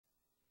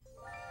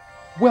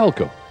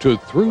Welcome to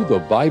Through the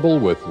Bible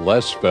with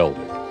Les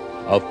Feldick,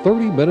 a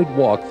 30-minute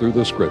walk through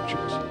the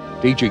Scriptures,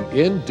 teaching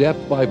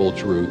in-depth Bible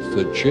truths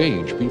that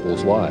change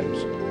people's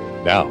lives.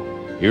 Now,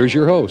 here's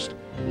your host,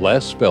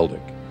 Les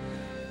Feldick.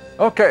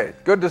 Okay,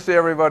 good to see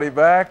everybody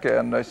back,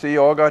 and I see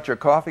you all got your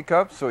coffee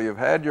cups, so you've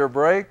had your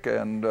break,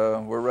 and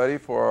we're ready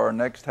for our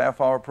next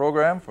half-hour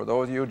program. For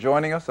those of you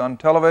joining us on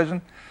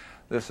television,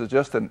 this is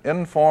just an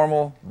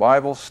informal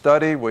Bible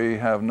study. We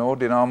have no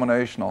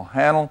denominational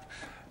handle.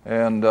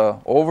 And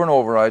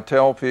over I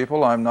tell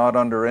people I'm not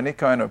under any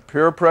kind of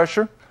peer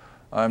pressure.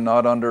 I'm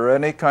not under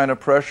any kind of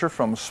pressure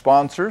from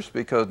sponsors,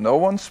 because no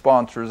one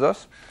sponsors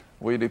us.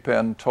 We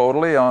depend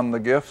totally on the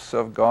gifts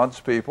of God's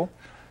people.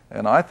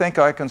 And I think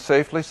I can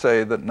safely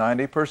say that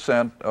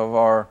 90% of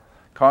our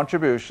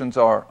contributions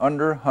are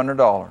under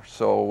 $100.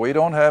 So we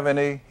don't have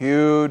any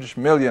huge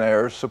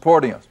millionaires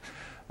supporting us.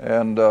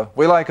 And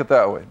we like it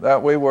that way.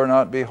 That way we're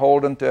not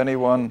beholden to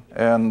anyone,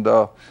 and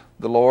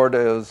the Lord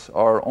is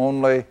our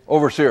only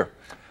overseer.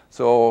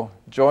 So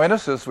join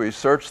us as we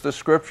search the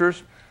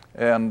Scriptures.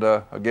 And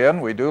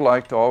again, we do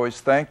like to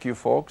always thank you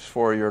folks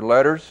for your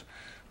letters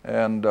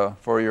and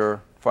for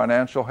your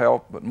financial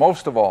help. But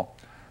most of all,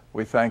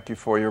 we thank you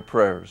for your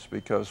prayers,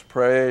 because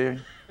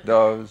prayer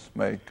does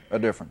make a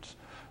difference.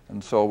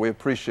 And so we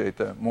appreciate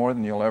that more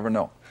than you'll ever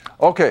know.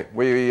 Okay,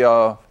 we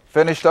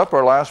finished up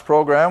our last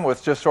program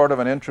with just sort of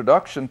an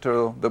introduction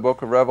to the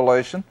book of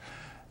Revelation.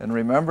 And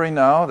remembering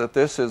now that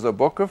this is a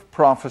book of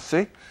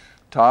prophecy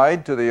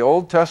tied to the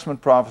Old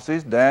Testament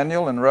prophecies,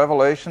 Daniel and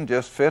Revelation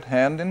just fit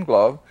hand in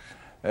glove.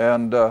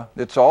 And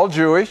it's all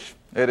Jewish.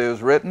 It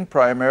is written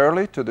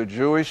primarily to the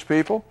Jewish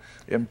people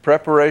in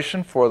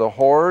preparation for the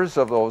horrors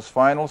of those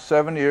final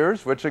 7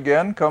 years, which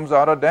again comes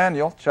out of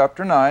Daniel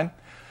chapter 9.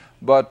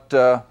 But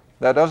that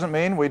doesn't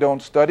mean we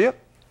don't study it.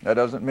 That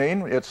doesn't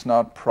mean it's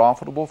not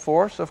profitable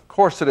for us. Of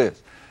course it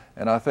is.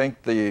 And I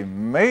think the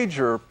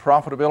major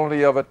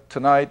profitability of it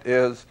tonight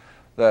is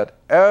that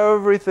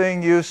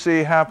everything you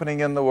see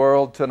happening in the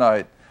world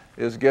tonight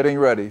is getting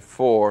ready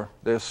for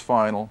this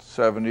final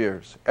 7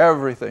 years.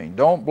 Everything.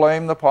 Don't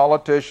blame the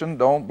politician.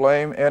 Don't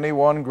blame any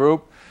one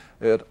group.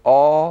 It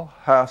all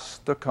has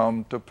to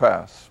come to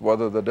pass.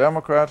 Whether the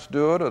Democrats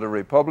do it or the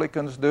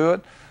Republicans do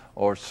it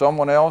or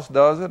someone else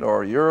does it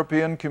or a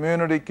European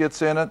community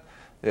gets in it,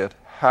 it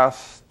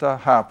has to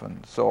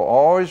happen. So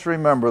always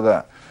remember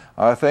that.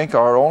 I think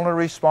our only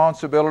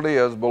responsibility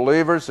as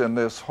believers in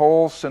this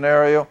whole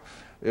scenario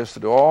is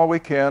to do all we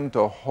can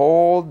to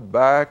hold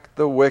back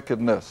the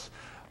wickedness.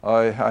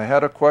 I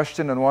had a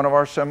question in one of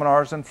our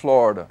seminars in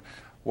Florida.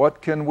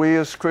 What can we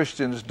as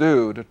Christians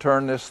do to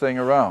turn this thing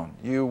around?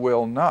 You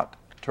will not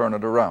turn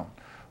it around.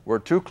 We're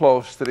too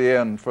close to the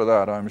end for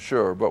that, I'm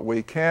sure, but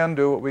we can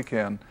do what we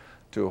can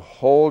to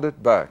hold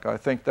it back. I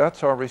think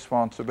that's our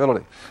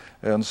responsibility.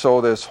 And so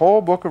this whole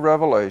book of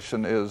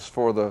Revelation is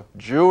for the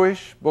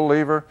Jewish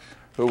believer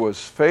who was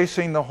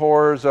facing the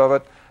horrors of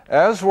it,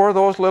 as were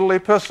those little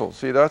epistles.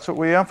 See, that's what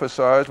we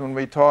emphasized when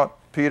we taught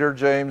Peter,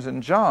 James,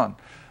 and John,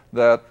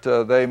 that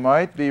they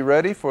might be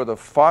ready for the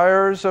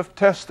fires of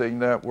testing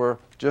that were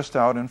just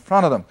out in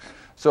front of them.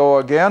 So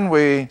again,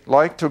 we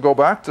like to go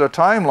back to the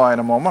timeline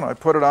a moment. I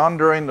put it on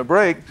during the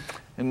break,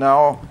 and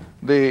now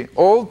the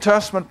Old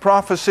Testament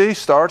prophecy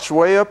starts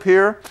way up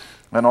here,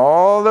 and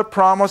all the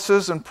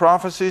promises and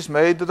prophecies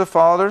made to the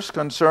fathers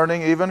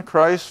concerning even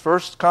Christ's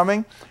first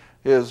coming,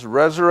 his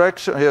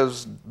resurrection,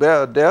 his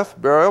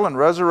death, burial, and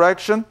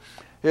resurrection,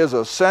 his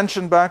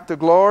ascension back to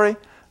glory.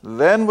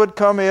 Then would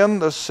come in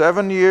the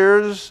 7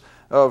 years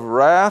of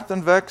wrath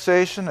and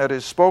vexation that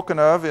is spoken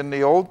of in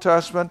the Old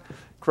Testament.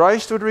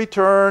 Christ would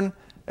return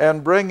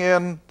and bring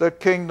in the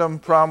kingdom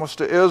promised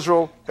to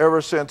Israel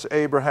ever since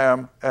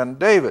Abraham and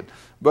David.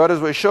 But as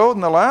we showed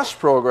in the last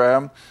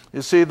program,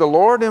 you see, the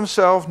Lord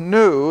himself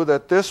knew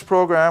that this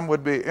program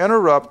would be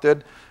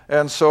interrupted,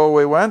 and so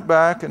we went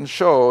back and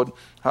showed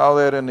how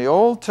that in the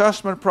Old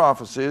Testament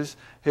prophecies,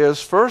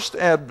 his first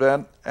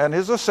advent and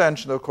his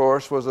ascension, of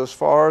course, was as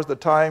far as the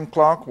time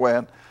clock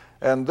went,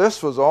 and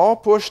this was all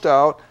pushed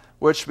out,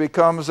 which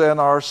becomes then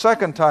our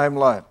second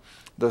timeline.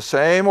 The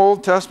same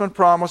Old Testament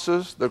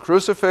promises, the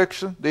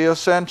crucifixion, the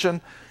ascension,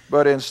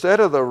 but instead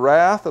of the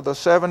wrath of the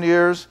 7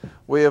 years,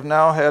 we have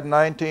now had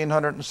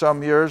 1900 and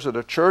some years of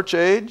the church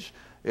age.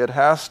 It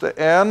has to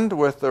end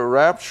with the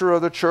rapture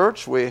of the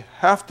church. We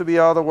have to be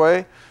out of the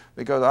way,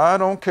 because I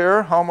don't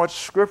care how much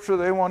scripture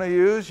they want to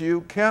use.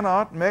 You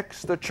cannot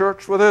mix the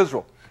church with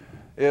Israel.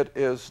 It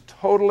is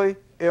totally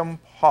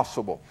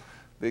impossible,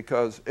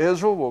 because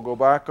Israel will go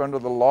back under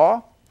the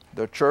law.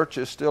 The church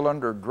is still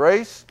under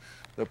grace.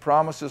 The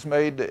promises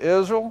made to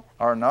Israel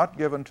are not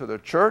given to the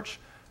church.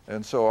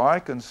 And so I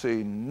can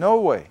see no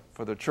way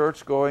for the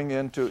church going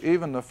into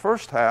even the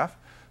first half,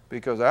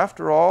 because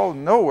after all,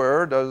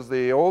 nowhere does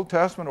the Old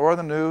Testament or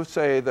the New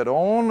say that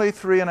only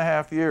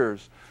 3.5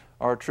 years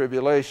are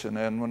tribulation.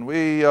 And when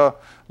we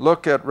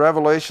look at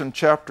Revelation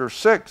chapter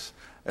 6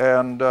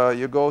 and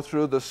you go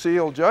through the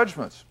seal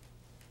judgments,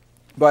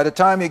 by the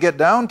time you get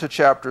down to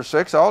chapter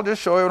 6, I'll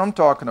just show you what I'm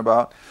talking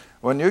about.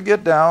 When you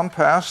get down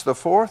past the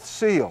fourth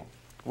seal,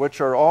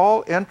 which are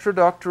all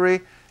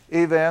introductory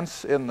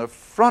events in the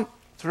front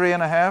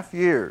 3.5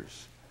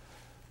 years.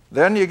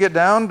 Then you get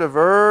down to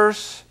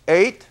verse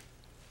 8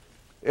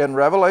 in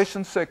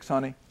Revelation 6,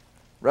 honey.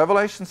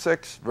 Revelation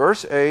 6,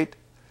 verse 8.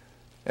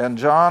 And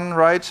John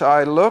writes,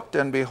 I looked,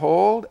 and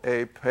behold,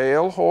 a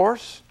pale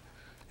horse.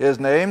 His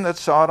name that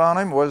sat on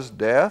him was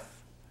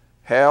Death.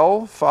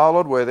 Hell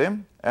followed with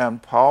him,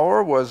 and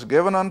power was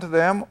given unto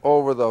them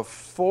over the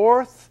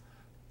fourth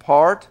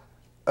part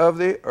of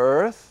the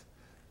earth,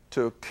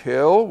 to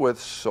kill with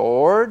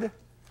sword,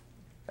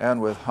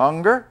 and with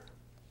hunger,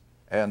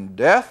 and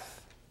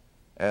death,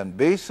 and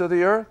beasts of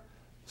the earth.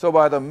 So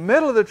by the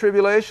middle of the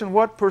tribulation,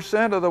 what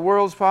percent of the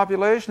world's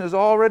population is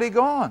already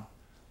gone?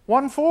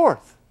 1/4.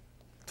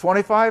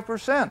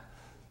 25%.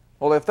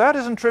 Well, if that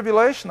isn't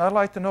tribulation, I'd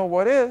like to know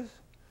what is.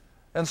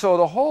 And so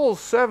the whole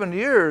 7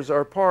 years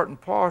are part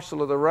and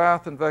parcel of the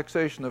wrath and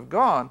vexation of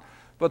God.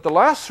 But the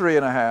last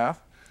 3.5,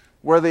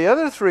 where the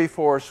other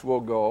 3/4 will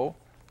go,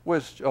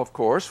 which of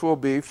course will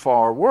be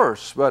far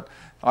worse. But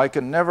I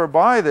can never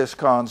buy this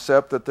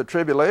concept that the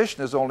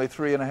tribulation is only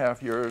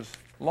 3.5 years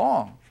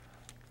long.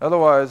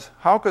 Otherwise,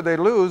 how could they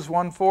lose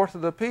 1/4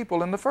 of the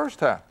people in the first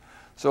half?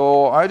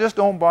 So I just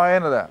don't buy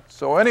into that.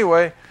 So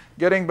anyway,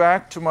 getting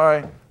back to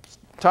my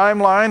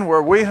timeline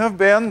where we have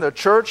been, the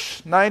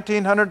church,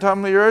 1900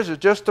 something years, is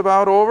just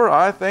about over.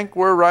 I think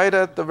we're right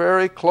at the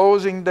very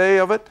closing day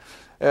of it,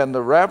 and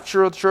the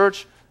rapture of the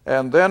church,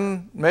 and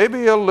then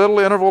maybe a little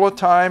interval of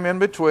time in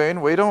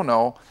between, we don't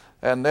know.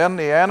 And then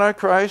the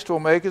Antichrist will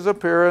make his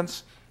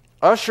appearance,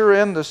 usher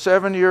in the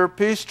 7-year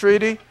peace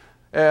treaty,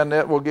 and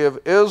it will give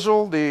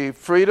Israel the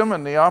freedom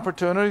and the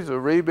opportunity to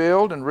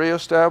rebuild and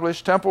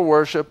reestablish temple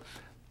worship.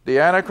 The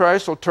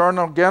Antichrist will turn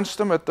against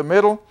them at the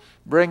middle,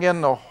 bring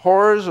in the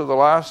horrors of the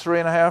last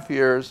 3.5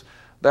 years.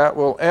 That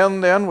will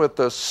end then with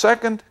the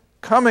second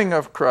coming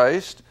of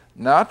Christ,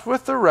 not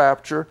with the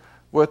rapture,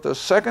 with the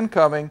second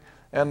coming,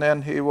 and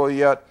then he will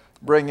yet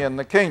bring in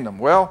the kingdom.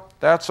 Well,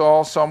 that's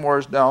all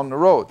somewheres down the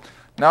road.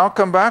 Now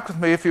come back with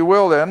me, if you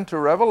will, then, to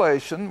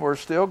Revelation. We're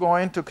still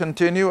going to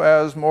continue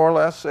as more or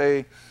less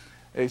a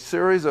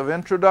series of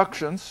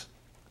introductions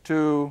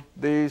to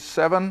these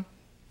 7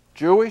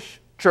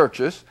 Jewish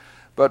churches.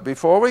 But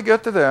before we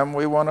get to them,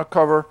 we want to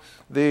cover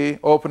the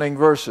opening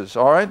verses.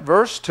 All right,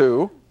 verse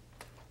 2.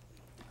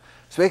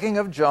 Speaking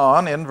of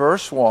John in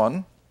verse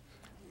 1,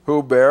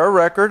 who bear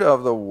record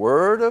of the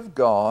word of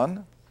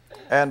God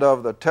and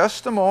of the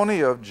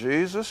testimony of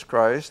Jesus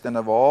Christ and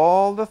of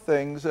all the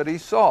things that he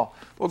saw.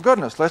 Well,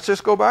 goodness, let's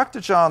just go back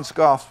to John's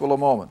gospel a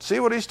moment. See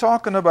what he's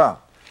talking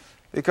about.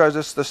 Because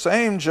it's the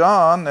same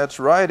John that's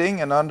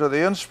writing, and under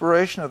the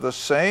inspiration of the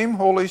same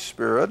Holy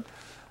Spirit,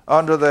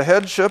 under the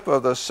headship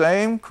of the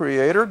same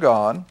Creator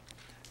God.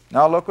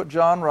 Now look what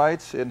John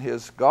writes in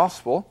his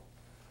Gospel,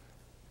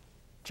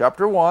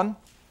 chapter 1.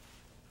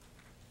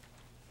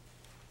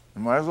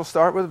 You might as well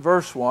start with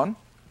verse 1.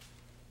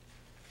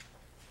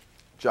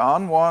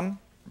 John 1,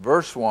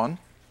 verse 1.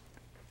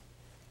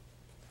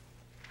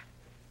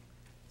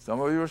 Some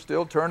of you are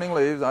still turning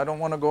leaves. I don't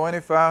want to go any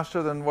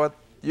faster than what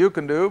you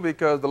can do,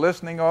 because the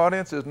listening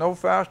audience is no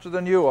faster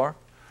than you are.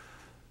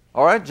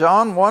 All right,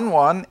 John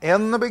 1:1,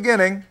 in the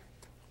beginning,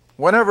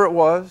 whenever it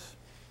was,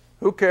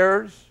 who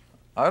cares?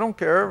 I don't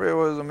care if it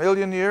was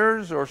 1,000,000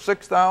 years or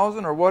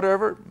 6,000 or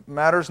whatever,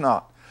 matters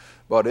not.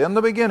 But in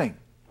the beginning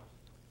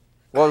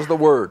was the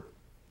Word,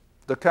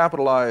 the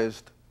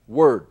capitalized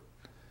Word.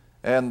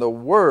 And the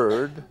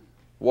Word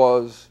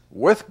was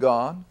with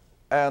God,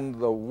 and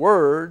the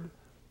Word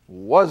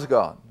was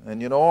God.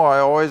 And you know, I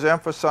always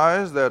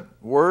emphasize that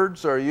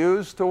words are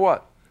used to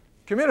what?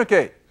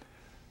 Communicate.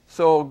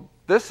 So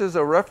this is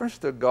a reference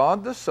to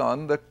God the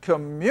Son, the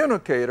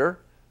communicator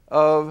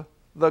of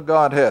the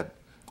Godhead.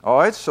 All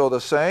right, so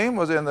the same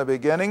was in the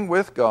beginning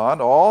with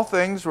God. All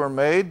things were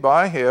made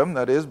by him,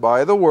 that is,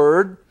 by the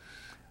Word.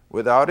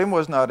 Without him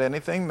was not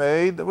anything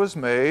made that was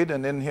made,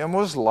 and in him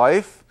was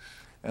life,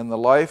 and the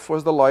life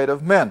was the light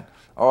of men.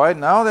 All right,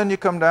 now then you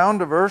come down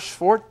to verse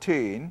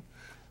 14,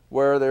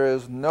 where there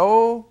is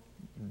no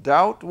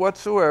doubt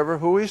whatsoever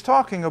who he's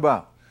talking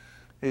about.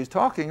 He's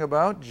talking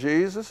about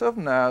Jesus of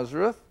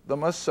Nazareth, the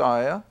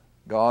Messiah,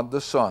 God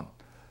the Son.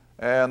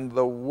 And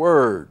the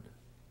Word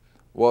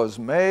was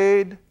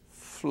made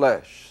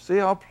flesh. See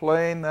how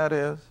plain that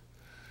is?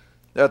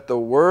 That the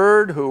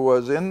Word who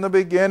was in the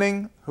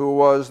beginning, who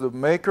was the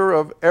maker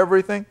of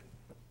everything,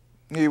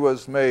 he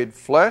was made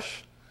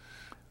flesh,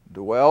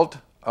 dwelt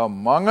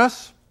among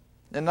us.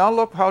 And now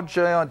look how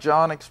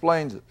John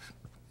explains it.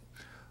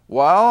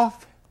 While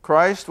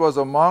Christ was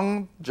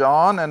among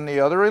John and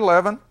the other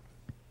 11,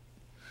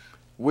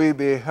 we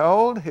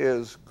beheld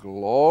his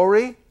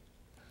glory,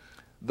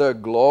 the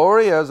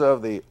glory as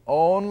of the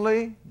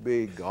only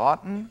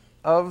begotten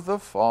of the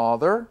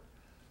Father,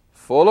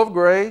 full of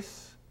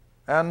grace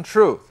and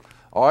truth.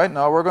 All right,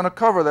 now we're going to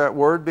cover that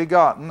word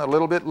begotten a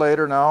little bit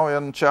later now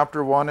in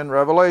chapter 1 in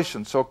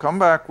Revelation. So come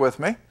back with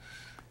me.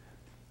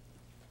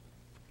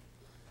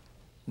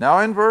 Now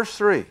in verse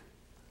 3.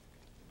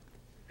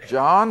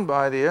 John,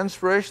 by the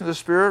inspiration of the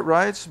Spirit,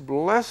 writes,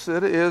 "Blessed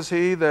is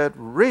he that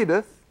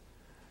readeth,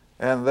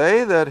 and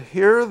they that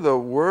hear the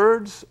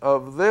words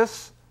of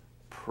this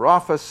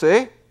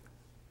prophecy."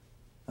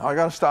 Now I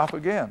got to stop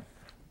again.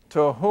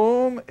 To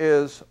whom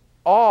is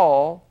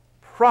all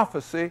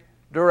prophecy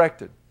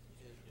directed?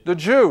 The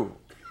Jew.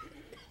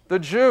 The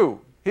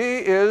Jew. He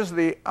is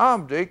the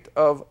object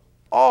of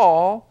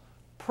all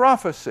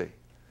prophecy.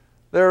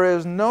 There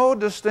is no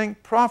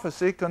distinct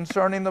prophecy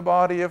concerning the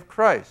body of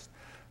Christ.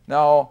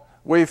 Now,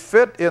 we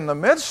fit in the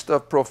midst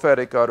of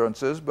prophetic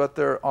utterances, but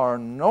there are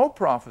no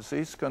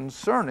prophecies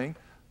concerning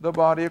the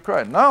body of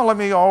Christ. Now, let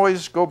me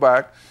always go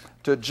back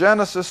to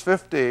Genesis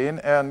 15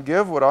 and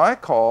give what I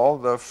call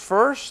the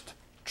first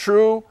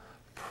true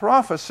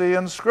prophecy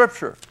in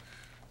Scripture.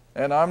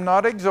 And I'm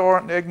not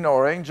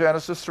ignoring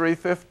Genesis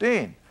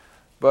 3:15,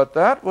 but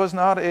that was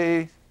not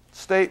a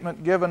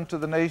statement given to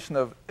the nation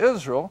of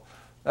Israel.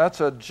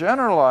 That's a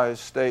generalized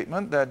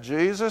statement that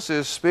Jesus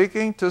is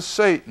speaking to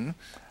Satan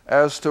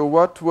as to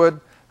what would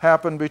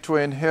happen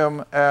between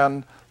him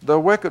and the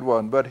wicked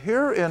one. But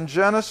here in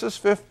Genesis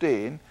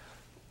 15,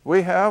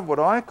 we have what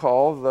I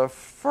call the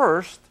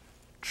first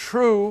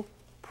true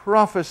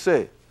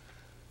prophecy.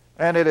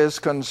 And it is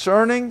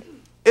concerning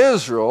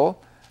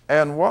Israel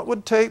and what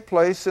would take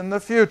place in the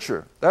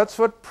future. That's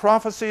what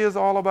prophecy is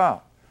all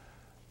about.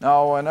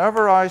 Now,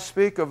 whenever I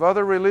speak of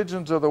other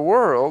religions of the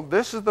world,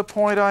 this is the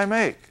point I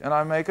make, and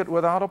I make it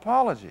without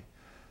apology.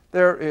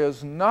 There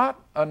is not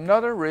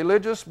another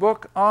religious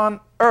book on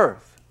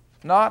earth,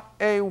 not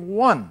a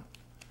one,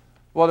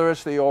 whether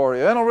it's the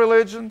Oriental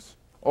religions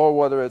or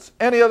whether it's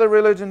any other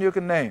religion you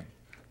can name.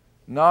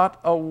 Not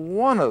a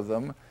one of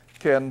them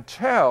can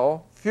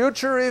tell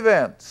future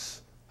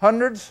events,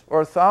 hundreds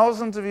or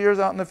thousands of years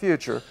out in the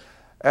future,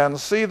 and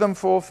see them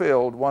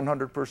fulfilled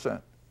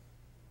 100%.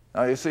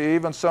 Now, you see,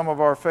 even some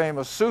of our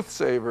famous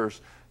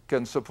soothsayers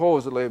can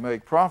supposedly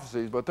make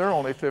prophecies, but they're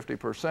only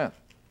 50%.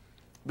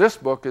 This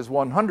book is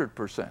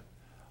 100%.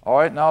 All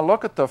right, now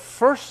look at the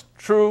first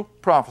true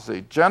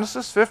prophecy,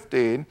 Genesis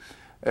 15,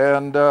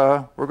 and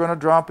we're going to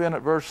drop in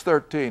at verse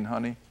 13,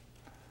 honey.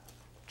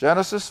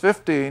 Genesis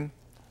 15,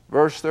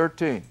 verse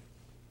 13.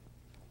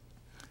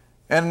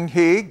 "And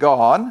he,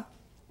 God,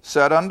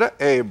 said unto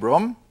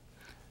Abram,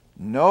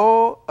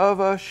 Know of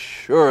a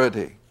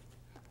surety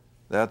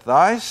that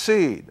thy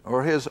seed,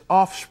 or his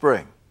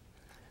offspring,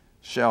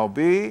 shall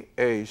be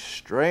a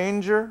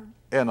stranger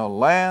in a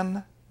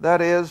land that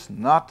is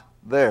not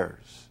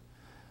theirs,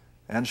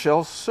 and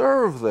shall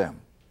serve them,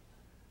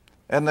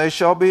 and they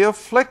shall be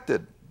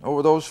afflicted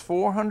over those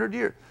 400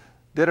 years.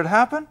 Did it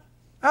happen?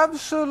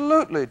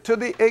 Absolutely, to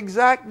the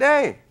exact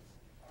day.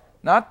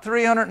 Not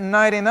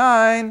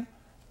 399,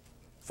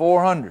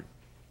 400.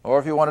 Or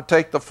if you want to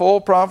take the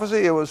full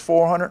prophecy, it was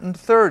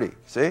 430.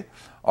 See?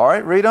 All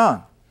right, read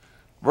on.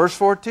 Verse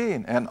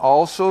 14, "And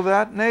also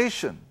that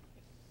nation,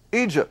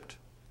 Egypt,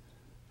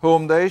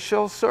 whom they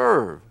shall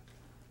serve,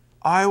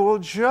 I will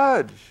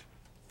judge."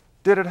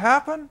 Did it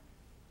happen?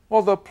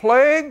 Well, the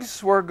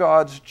plagues were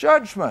God's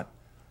judgment.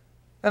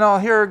 And I'll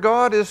hear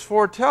God is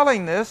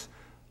foretelling this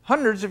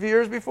hundreds of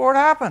years before it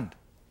happened.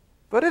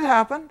 But it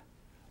happened.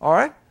 All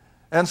right?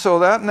 "And so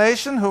that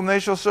nation whom they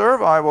shall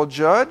serve, I will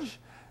judge.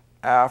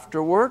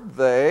 Afterward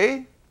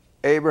they,"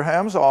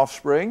 Abraham's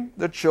offspring,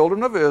 the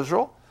children of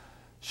Israel,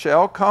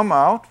 "shall come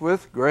out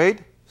with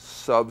great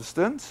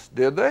substance."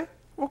 Did they?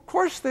 Well, of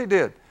course they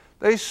did.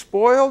 They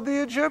spoiled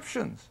the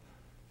Egyptians.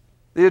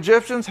 The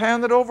Egyptians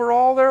handed over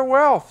all their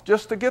wealth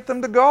just to get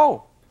them to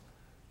go.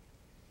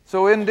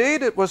 So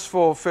indeed it was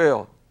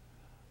fulfilled.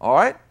 All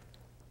right?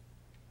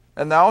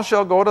 "And thou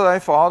shalt go to thy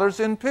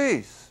fathers in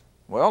peace."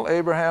 Well,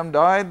 Abraham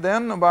died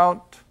then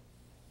about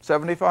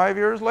 75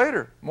 years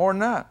later, more than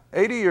that,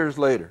 80 years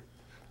later.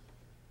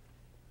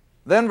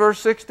 Then verse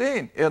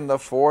 16, "In the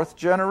fourth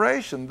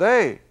generation,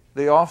 they,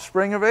 the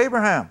offspring of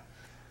Abraham,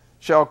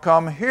 shall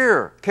come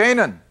here,"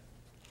 Canaan,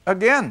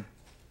 again,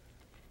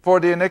 "for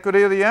the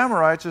iniquity of the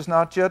Amorites is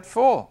not yet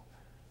full."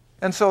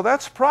 And so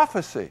that's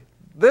prophecy.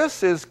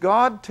 This is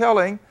God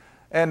telling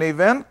an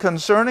event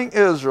concerning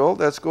Israel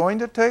that's going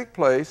to take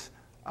place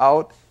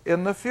out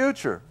in the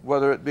future,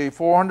 whether it be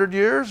 400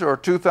 years or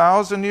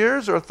 2,000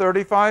 years or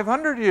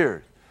 3,500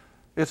 years.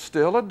 It's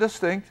still a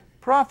distinct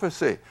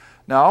prophecy.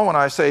 Now, when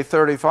I say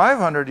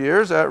 3,500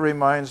 years, that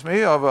reminds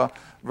me of a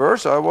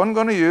verse I wasn't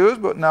going to use,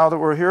 but now that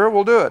we're here,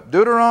 we'll do it.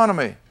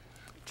 Deuteronomy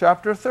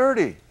chapter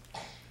 30.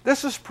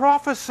 This is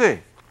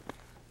prophecy.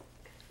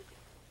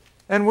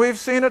 And we've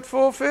seen it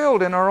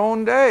fulfilled in our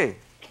own day.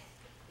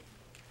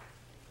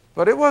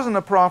 But it wasn't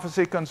a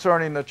prophecy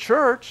concerning the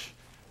church.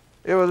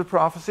 It was a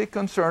prophecy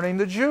concerning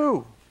the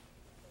Jew.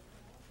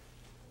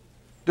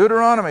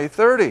 Deuteronomy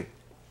 30,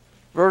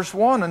 verse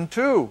 1 and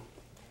 2.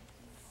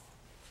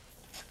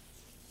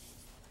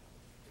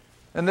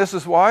 And this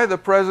is why the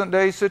present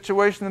day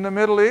situation in the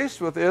Middle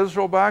East, with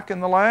Israel back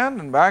in the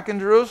land and back in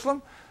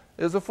Jerusalem,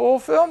 is a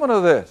fulfillment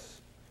of this.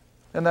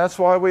 And that's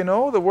why we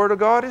know the Word of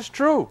God is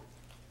true.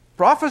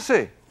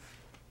 Prophecy,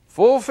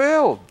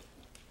 fulfilled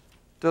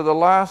to the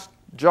last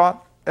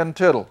jot and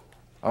tittle.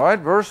 All right,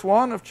 verse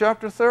 1 of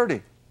chapter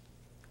 30,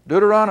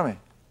 Deuteronomy.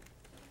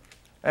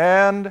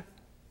 And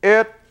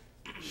it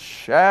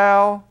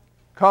shall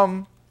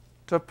come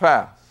to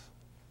pass.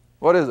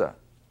 What is that?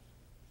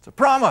 It's a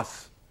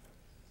promise.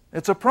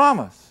 It's a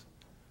promise.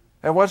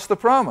 And what's the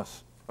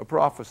promise? A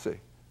prophecy.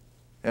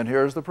 And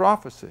here's the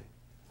prophecy.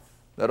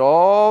 That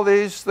all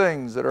these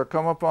things that are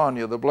come upon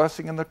you, the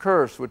blessing and the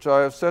curse which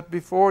I have set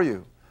before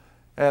you,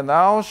 and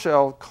thou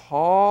shalt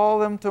call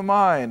them to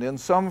mind in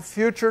some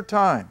future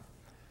time.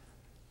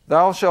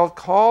 Thou shalt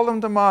call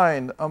them to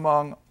mind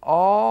among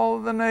all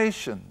the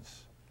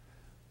nations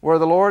where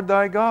the Lord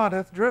thy God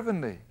hath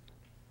driven thee.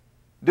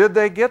 Did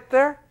they get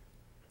there?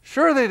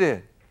 Sure they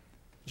did.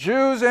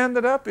 Jews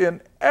ended up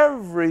in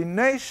every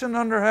nation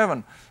under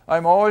heaven.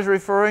 I'm always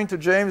referring to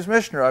James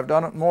Michener. I've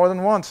done it more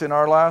than once in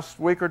our last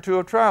week or two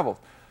of travel.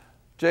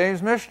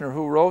 James Michener,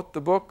 who wrote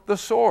the book The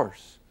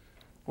Source,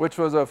 which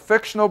was a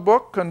fictional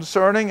book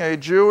concerning a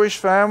Jewish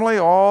family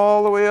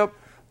all the way up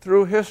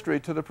through history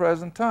to the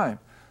present time.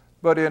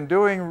 But in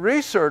doing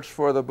research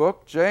for the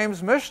book,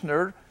 James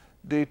Michener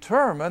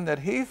determined that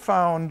he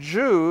found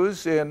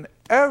Jews in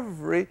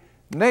every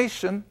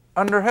nation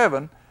under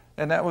heaven,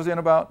 and that was in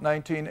about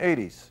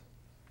 1980s.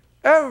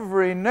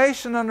 Every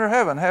nation under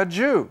heaven had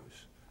Jews.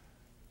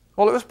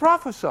 Well, it was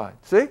prophesied,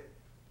 see?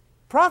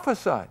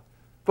 Prophesied.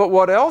 But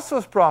what else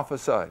was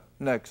prophesied?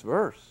 Next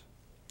verse.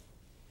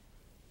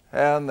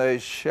 And they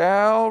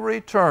shall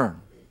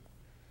return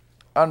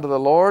unto the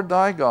Lord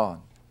thy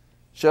God,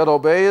 shall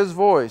obey his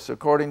voice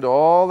according to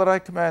all that I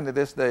commanded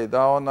this day,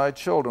 thou and thy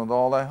children with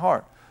all thy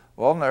heart.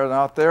 Well, they're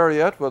not there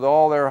yet with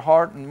all their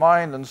heart and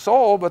mind and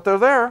soul, but they're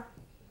there.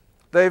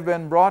 They've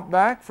been brought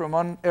back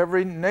from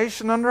every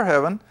nation under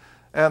heaven,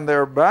 and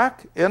they're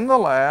back in the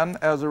land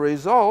as a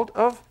result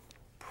of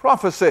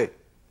prophecy.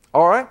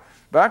 All right,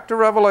 back to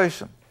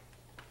Revelation.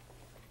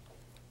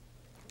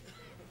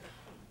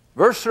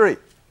 Verse 3.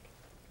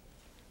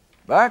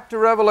 Back to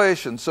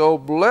Revelation. So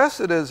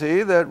blessed is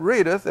he that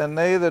readeth, and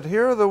they that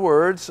hear the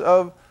words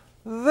of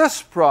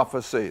this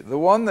prophecy, the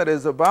one that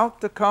is about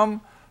to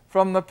come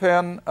from the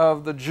pen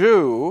of the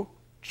Jew,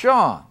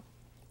 John.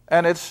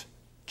 And it's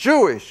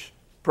Jewish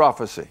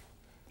prophecy.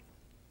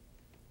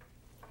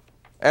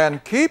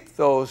 And keep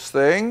those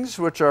things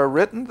which are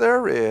written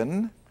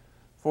therein,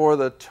 for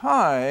the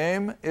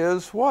time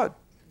is what?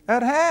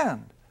 At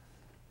hand.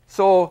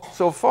 So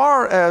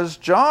far as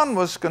John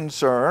was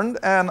concerned,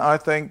 and I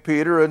think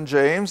Peter and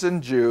James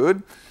and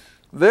Jude,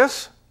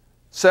 this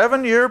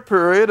 7-year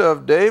period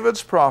of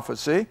David's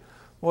prophecy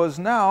was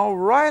now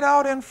right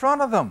out in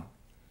front of them.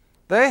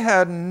 They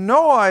had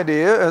no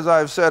idea, as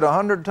I've said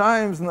 100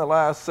 times in the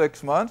last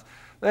 6 months,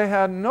 they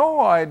had no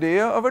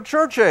idea of a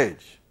church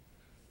age.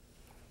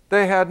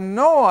 They had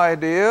no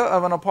idea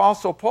of an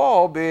Apostle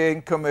Paul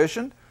being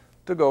commissioned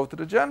to go to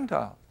the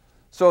Gentiles.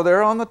 So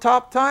they're on the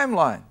top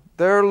timeline.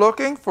 They're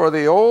looking for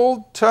the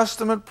Old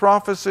Testament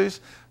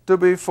prophecies to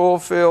be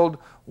fulfilled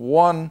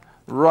one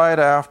right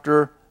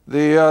after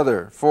the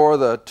other. For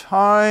the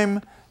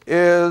time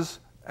is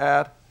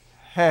at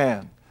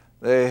hand.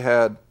 They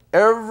had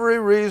every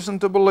reason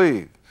to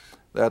believe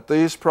that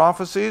these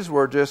prophecies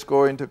were just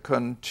going to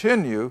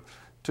continue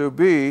to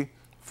be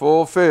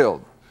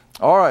fulfilled.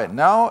 All right,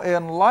 now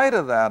in light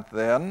of that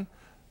then,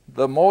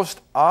 the most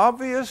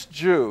obvious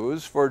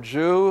Jews for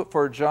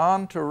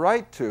John to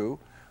write to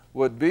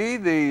would be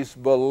these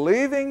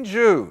believing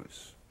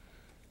Jews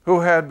who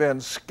had been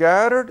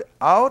scattered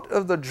out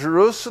of the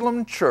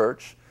Jerusalem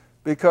church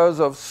because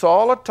of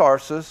Saul of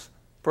Tarsus'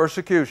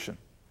 persecution.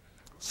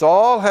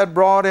 Saul had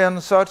brought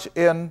in such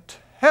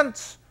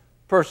intense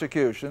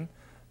persecution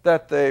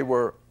that they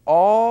were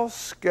all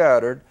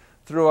scattered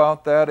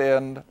throughout that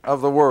end of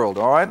the world.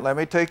 All right, let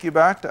me take you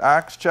back to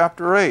Acts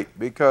chapter 8,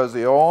 because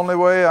the only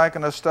way I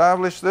can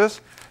establish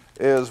this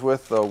is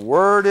with the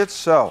Word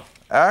itself.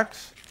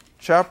 Acts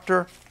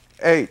chapter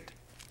 8.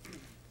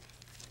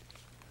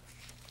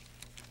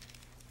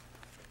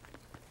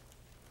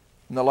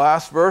 In the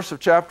last verse of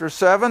chapter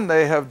 7,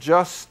 they have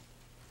just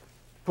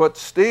put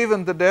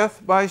Stephen to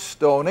death by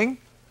stoning,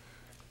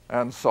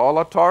 and Saul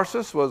of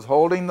Tarsus was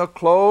holding the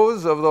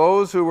clothes of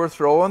those who were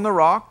throwing the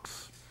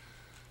rocks.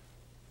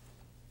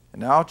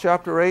 And now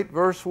chapter 8,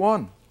 verse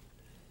 1.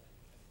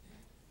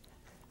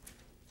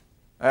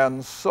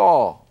 And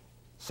Saul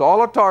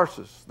of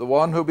Tarsus, the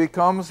one who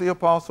becomes the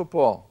Apostle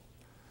Paul,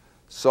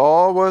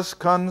 Saul was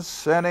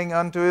consenting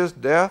unto his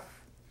death,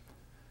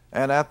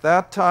 and at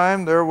that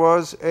time there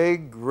was a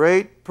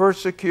great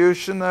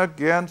persecution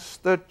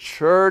against the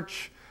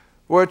church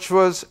which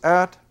was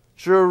at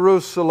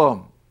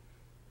Jerusalem.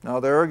 Now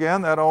there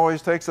again, that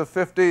always takes a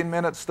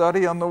 15-minute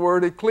study on the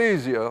word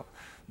ecclesia,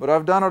 but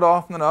I've done it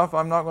often enough,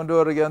 I'm not going to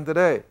do it again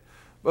today.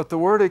 But the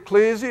word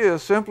ecclesia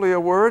is simply a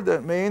word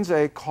that means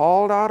a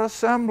called out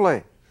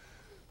assembly.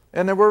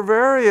 And there were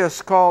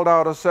various called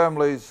out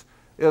assemblies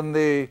in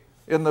the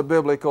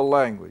biblical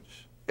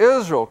language.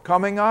 Israel,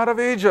 coming out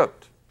of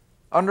Egypt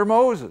under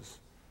Moses,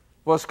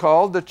 was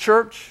called the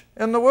church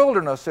in the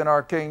wilderness in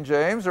our King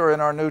James or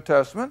in our New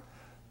Testament.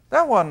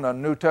 That wasn't a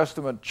New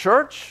Testament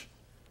church.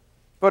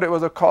 but it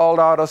was a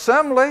called out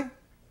assembly.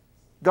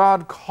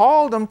 God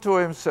called them to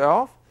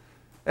himself,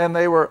 and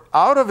they were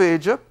out of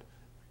Egypt,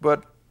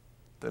 but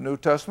the New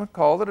Testament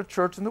called it a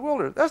church in the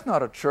wilderness. That's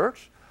not a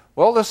church.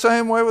 Well, the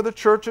same way with the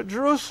church at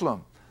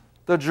Jerusalem.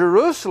 The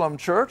Jerusalem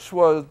church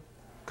was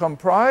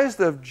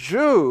comprised of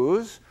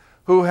Jews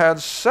who had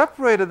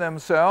separated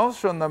themselves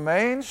from the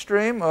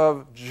mainstream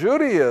of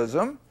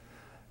Judaism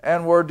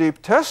and were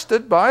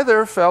detested by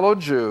their fellow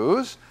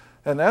Jews.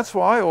 And that's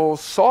why old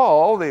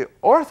Saul, the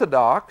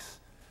Orthodox,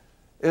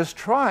 is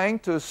trying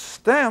to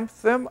stamp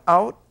them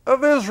out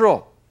of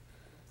Israel.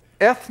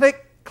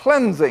 Ethnic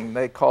cleansing,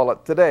 they call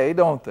it today,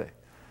 don't they?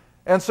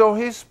 And so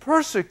he's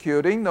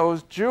persecuting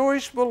those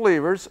Jewish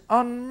believers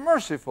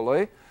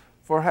unmercifully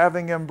for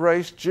having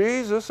embraced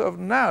Jesus of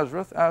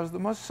Nazareth as the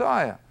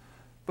Messiah.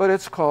 But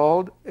it's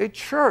called a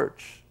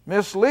church.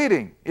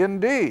 Misleading,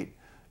 indeed.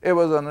 It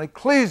was an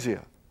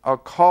ecclesia, a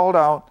called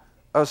out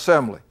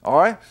assembly. All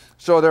right?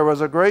 So there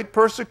was a great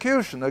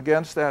persecution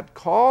against that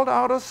called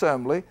out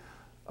assembly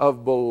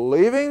of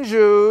believing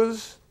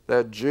Jews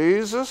that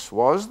Jesus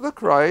was the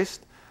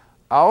Christ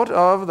out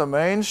of the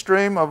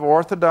mainstream of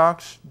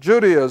Orthodox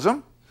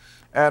Judaism.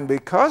 And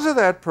because of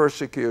that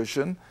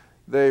persecution,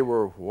 they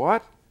were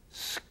what?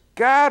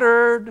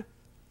 Scattered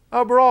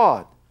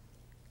abroad,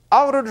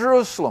 out of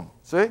Jerusalem,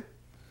 see?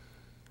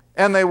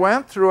 And they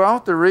went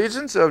throughout the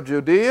regions of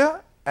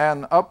Judea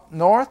and up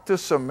north to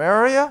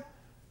Samaria,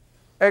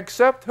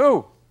 except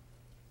who?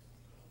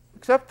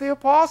 Except the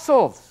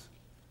apostles.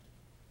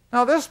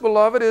 Now this,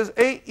 beloved, is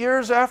 8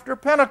 years after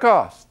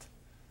Pentecost.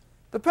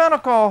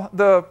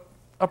 The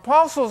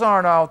apostles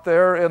aren't out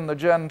there in the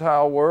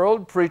Gentile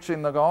world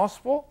preaching the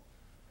gospel.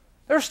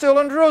 They're still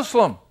in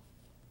Jerusalem.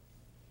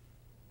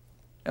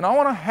 And I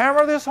want to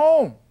hammer this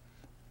home.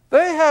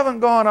 They haven't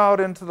gone out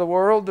into the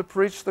world to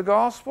preach the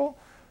gospel.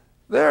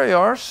 They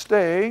are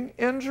staying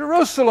in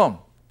Jerusalem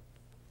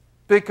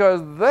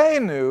because they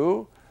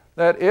knew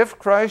that if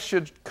Christ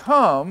should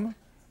come,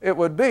 it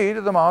would be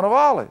to the Mount of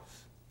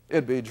Olives.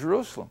 It'd be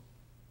Jerusalem.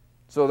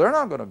 So they're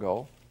not going to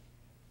go.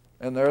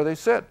 And there they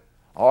sit.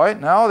 All right,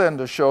 now then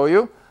to show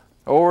you,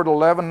 over to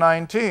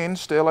 11:19,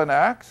 still in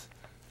Acts,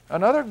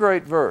 another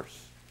great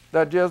verse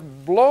that just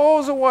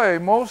blows away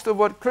most of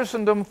what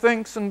Christendom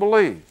thinks and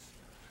believes.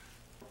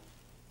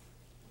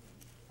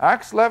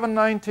 Acts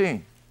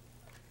 11:19.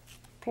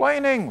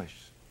 Plain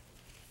English.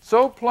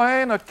 So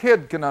plain a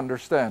kid can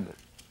understand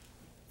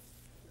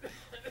it.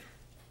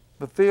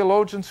 The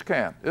theologians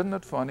can't. Isn't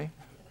it funny?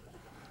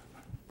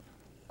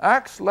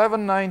 Acts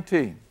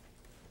 11:19.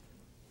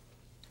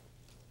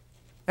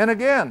 And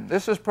again,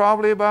 this is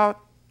probably about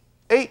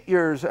 8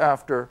 years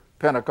after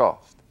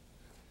Pentecost.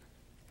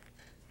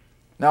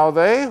 Now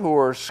they who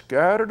were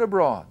scattered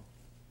abroad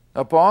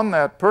upon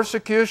that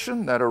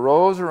persecution that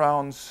arose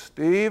around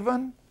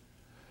Stephen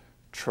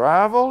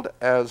traveled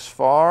as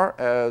far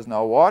as,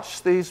 now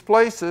watch these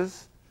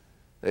places,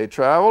 they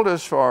traveled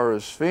as far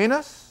as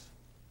Phoenix,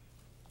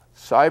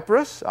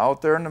 Cyprus,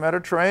 out there in the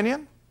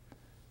Mediterranean,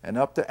 and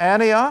up to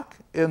Antioch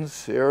in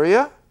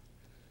Syria.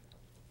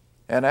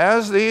 And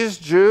as these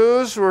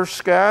Jews were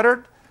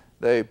scattered,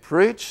 they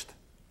preached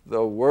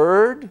the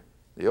Word.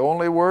 The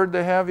only Word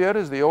they have yet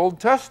is the Old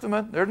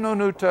Testament. There's no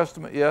New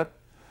Testament yet.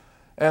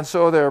 And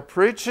so they're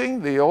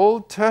preaching the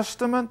Old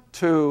Testament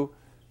to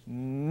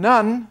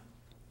none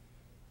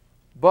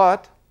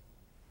but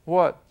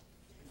what?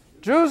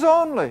 Jews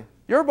only.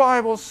 Your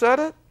Bible said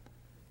it.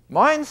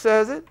 Mine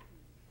says it.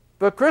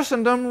 But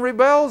Christendom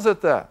rebels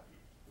at that.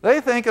 They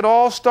think it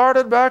all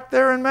started back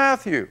there in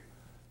Matthew.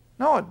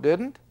 No, it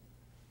didn't.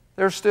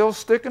 They're still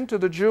sticking to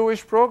the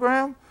Jewish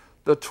program.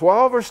 The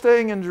 12 are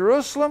staying in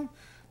Jerusalem,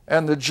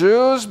 and the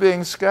Jews,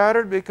 being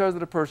scattered because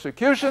of the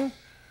persecution,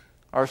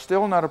 are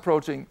still not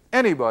approaching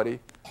anybody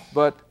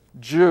but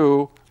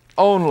Jew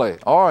only.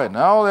 All right,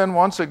 now then,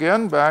 once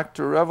again, back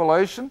to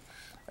Revelation.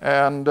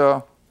 And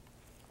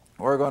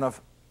we're going to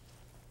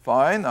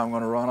find, I'm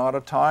going to run out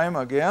of time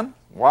again.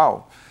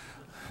 Wow.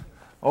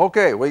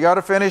 Okay, we got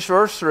to finish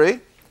verse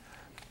 3.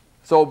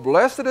 So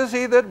blessed is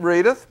he that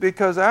readeth,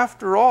 because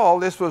after all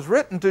this was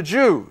written to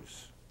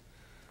Jews.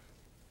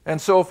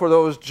 And so for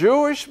those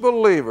Jewish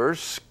believers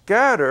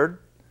scattered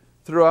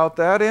throughout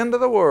that end of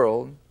the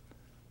world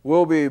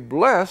will be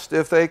blessed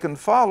if they can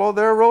follow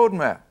their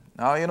roadmap.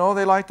 Now, you know,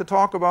 they like to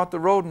talk about the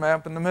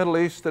roadmap in the Middle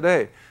East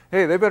today.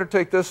 Hey, they better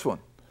take this one.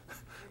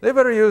 They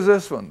better use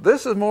this one.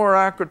 This is more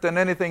accurate than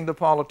anything the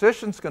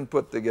politicians can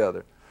put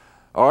together.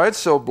 All right,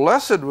 so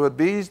blessed would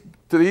be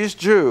to these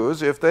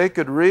Jews if they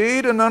could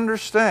read and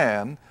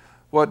understand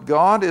what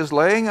God is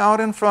laying out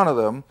in front of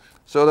them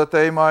so that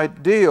they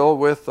might deal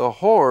with the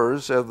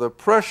horrors of the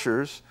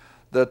pressures,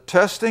 the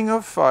testing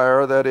of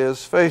fire that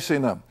is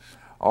facing them.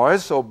 All right,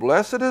 so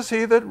blessed is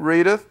he that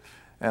readeth,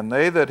 and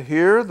they that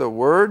hear the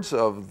words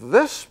of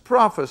this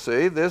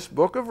prophecy, this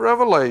book of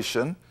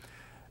Revelation,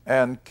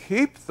 and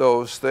keep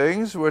those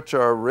things which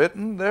are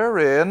written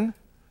therein,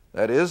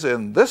 that is,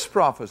 in this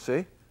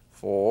prophecy,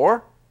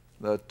 for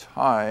the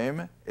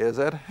time is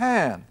at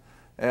hand.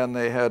 And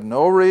they had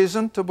no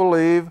reason to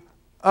believe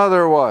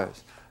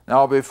otherwise.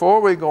 Now,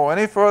 before we go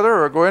any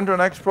further or go into the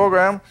next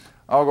program,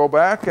 I'll go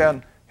back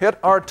and hit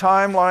our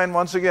timeline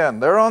once again.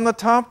 They're on the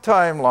top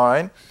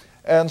timeline,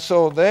 and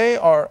so they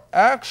are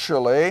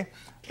actually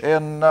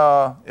in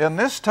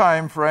this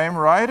time frame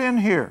right in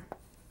here.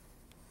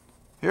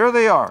 Here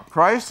they are.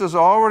 Christ has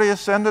already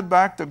ascended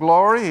back to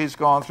glory. He's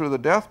gone through the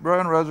death,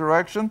 burial, and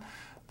resurrection.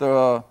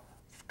 The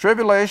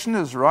tribulation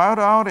is right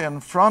out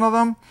in front of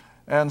them.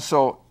 And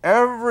so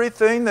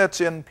everything that's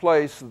in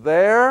place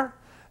there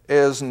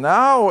is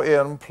now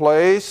in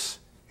place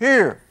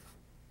here.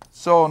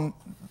 So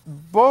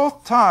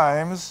both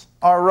times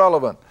are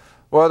relevant.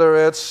 Whether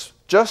it's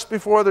just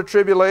before the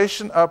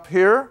tribulation up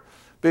here,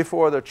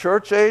 before the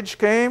church age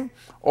came,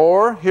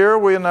 or here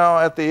we are now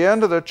at the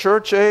end of the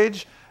church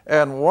age,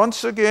 and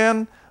once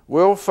again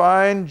we'll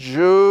find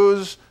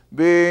Jews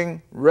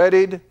being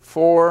readied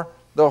for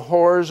the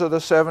horrors of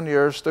the 7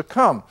 years to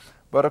come.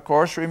 But of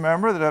course,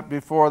 remember that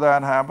before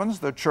that happens,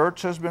 the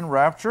church has been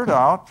raptured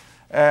out,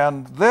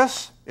 and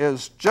this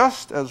is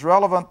just as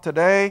relevant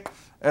today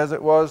as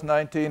it was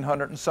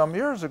 1900 and some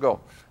years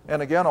ago.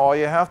 And again, all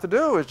you have to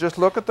do is just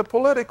look at the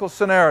political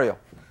scenario.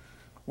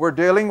 We're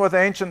dealing with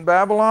ancient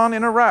Babylon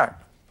in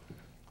Iraq.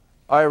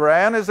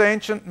 Iran is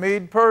ancient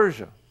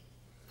Mede-Persia.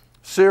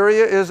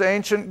 Syria is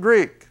ancient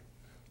Greek.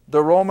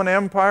 The Roman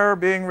Empire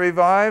being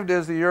revived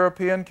is the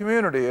European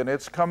community, and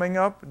it's coming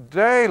up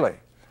daily.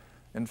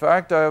 In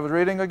fact, I was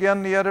reading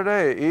again the other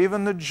day,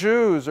 even the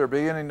Jews are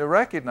beginning to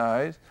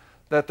recognize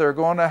that they're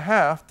going to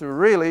have to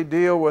really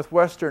deal with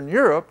Western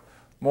Europe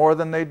more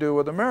than they do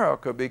with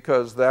America,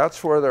 because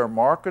that's where their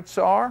markets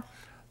are,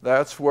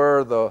 that's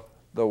where the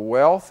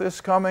wealth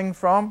is coming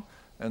from.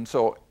 And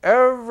so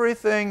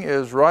everything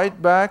is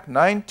right back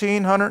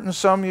 1900 and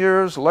some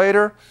years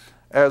later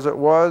as it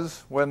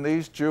was when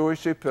these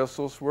Jewish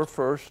epistles were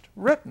first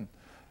written.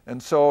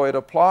 And so it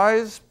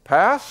applies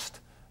past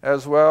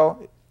as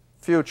well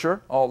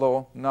future,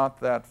 although not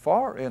that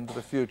far into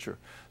the future.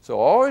 So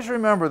always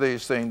remember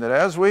these things, that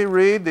as we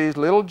read these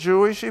little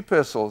Jewish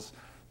epistles,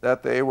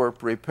 that they were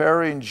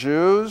preparing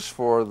Jews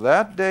for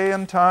that day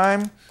and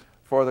time,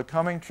 for the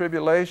coming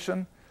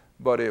tribulation,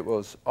 but it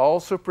was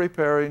also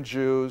preparing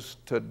Jews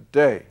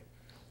today.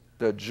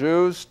 The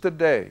Jews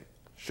today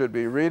should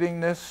be reading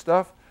this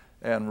stuff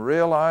and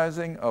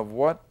realizing of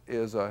what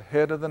is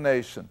ahead of the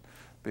nation,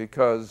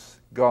 because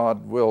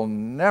God will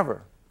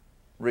never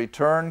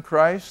return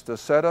Christ to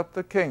set up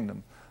the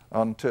kingdom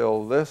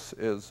until this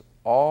is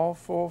all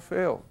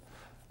fulfilled.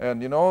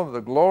 And you know,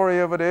 the glory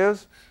of it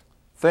is,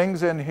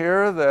 things in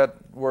here that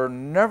were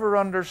never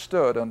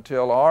understood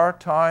until our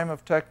time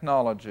of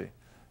technology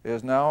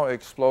is now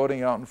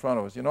exploding out in front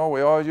of us. You know,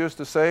 we always used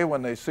to say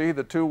when they see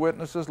the two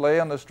witnesses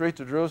lay on the streets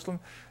of Jerusalem,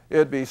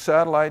 it'd be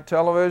satellite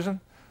television.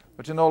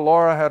 But you know,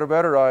 Laura had a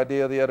better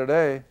idea the other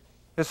day.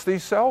 It's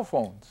these cell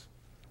phones.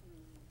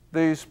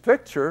 These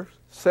picture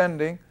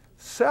sending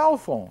cell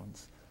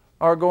phones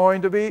are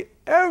going to be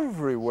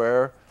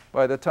everywhere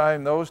by the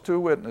time those two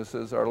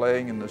witnesses are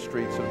laying in the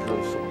streets of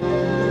Jerusalem.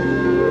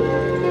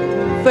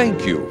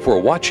 Thank you for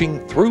watching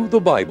Through the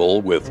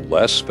Bible with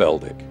Les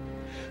Feldick.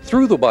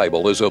 Through the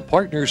Bible is a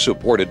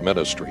partner-supported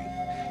ministry.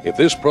 If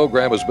this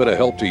program has been a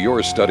help to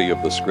your study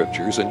of the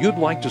Scriptures and you'd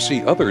like to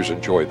see others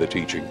enjoy the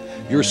teaching,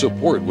 your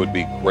support would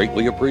be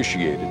greatly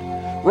appreciated.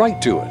 Write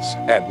to us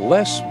at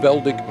Les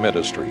Feldick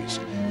Ministries,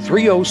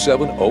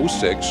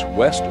 30706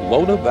 West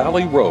Lona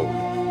Valley Road,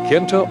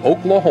 Kenta,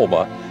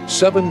 Oklahoma,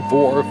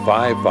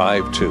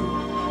 74552.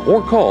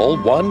 Or call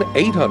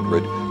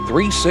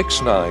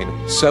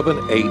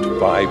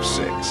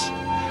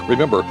 1-800-369-7856.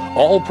 Remember,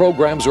 all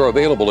programs are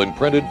available in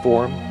printed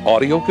form,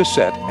 audio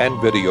cassette, and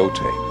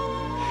videotape.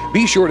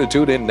 Be sure to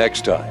tune in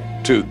next time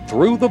to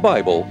Through the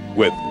Bible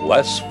with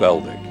Les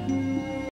Feldick.